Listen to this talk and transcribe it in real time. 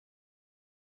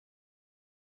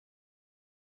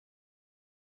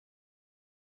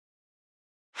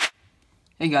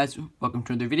Hey guys, welcome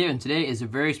to another video, and today is a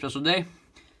very special day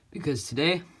because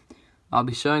today I'll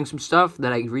be showing some stuff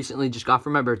that I recently just got for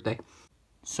my birthday.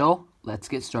 So, let's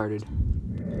get started.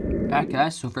 Alright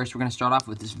guys, so first we're going to start off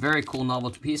with this very cool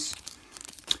novelty piece.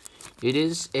 It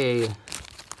is a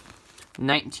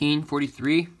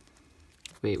 1943,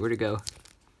 wait, where'd it go?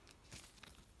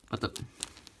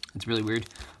 It's really weird.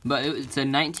 But it's a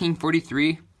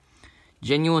 1943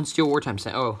 genuine steel wartime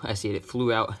sign. Oh, I see it, it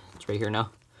flew out. It's right here now.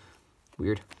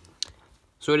 Weird.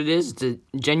 So what it is, it's a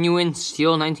genuine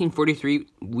steel 1943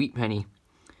 wheat penny.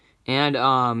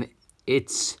 And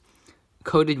it's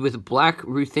coated with black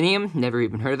ruthenium, never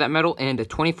even heard of that metal, and a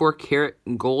 24-karat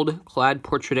gold-clad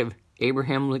portrait of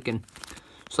Abraham Lincoln.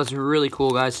 So that's really cool,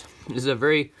 guys. This is a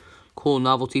very cool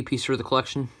novelty piece for the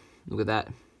collection. Look at that.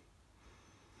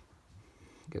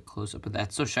 Get a close-up of that.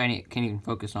 It's so shiny, it can't even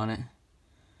focus on it.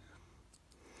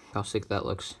 How sick that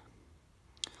looks.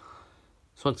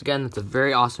 So once again, that's a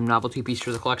very awesome novelty piece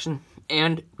for the collection.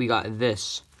 And we got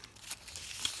this.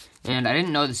 And I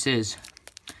didn't know this is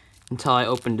until I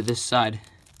opened this side.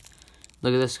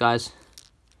 Look at this, guys.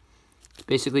 It's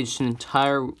basically just an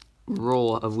entire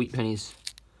roll of wheat pennies.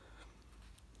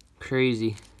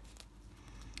 Crazy.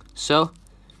 So,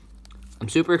 I'm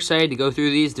super excited to go through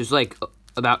these. There's like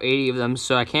about 80 of them,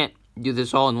 so I can't do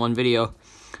this all in one video.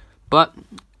 But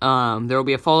there will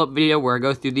be a follow-up video where I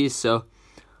go through these, so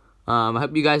I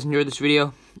hope you guys enjoyed this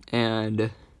video,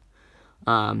 and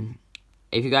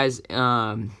if you guys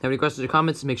have any questions or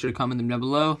comments, make sure to comment them down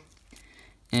below,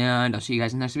 and I'll see you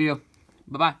guys in the next video.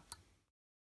 Bye-bye.